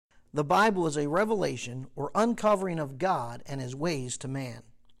The Bible is a revelation or uncovering of God and his ways to man.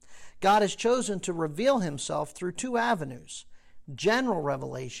 God has chosen to reveal himself through two avenues: general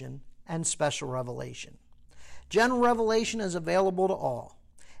revelation and special revelation. General revelation is available to all.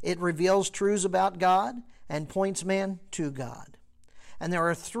 It reveals truths about God and points man to God. And there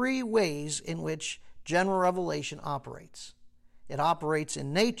are three ways in which general revelation operates. It operates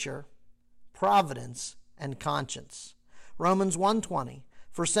in nature, providence, and conscience. Romans 1:20,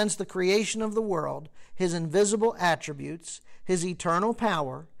 for since the creation of the world, his invisible attributes, his eternal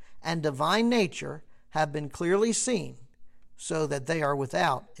power, and divine nature have been clearly seen, so that they are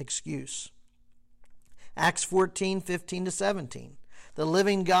without excuse. Acts 14:15-17, the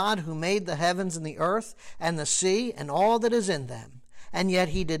living God who made the heavens and the earth and the sea and all that is in them, and yet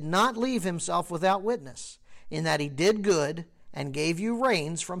he did not leave himself without witness, in that he did good and gave you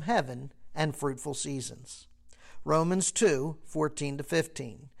rains from heaven and fruitful seasons. Romans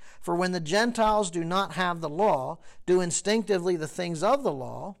 2:14-15, for when the Gentiles do not have the law, do instinctively the things of the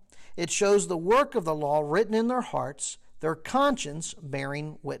law, it shows the work of the law written in their hearts, their conscience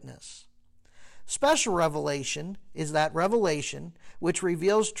bearing witness. Special revelation is that revelation which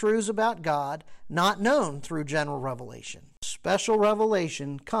reveals truths about God not known through general revelation. Special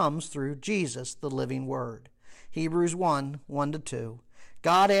revelation comes through Jesus, the living Word. Hebrews 1:1-2.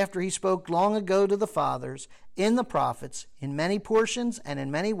 God, after he spoke long ago to the fathers in the prophets, in many portions and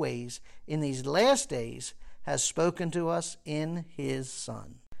in many ways, in these last days, has spoken to us in his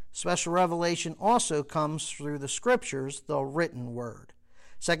Son. Special revelation also comes through the Scriptures, the written Word.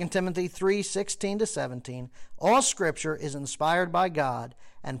 2 Timothy 3:16-17, all Scripture is inspired by God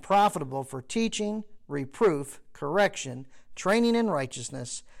and profitable for teaching, reproof, correction, training in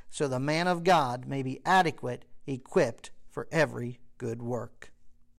righteousness, so the man of God may be adequate, equipped for every good work.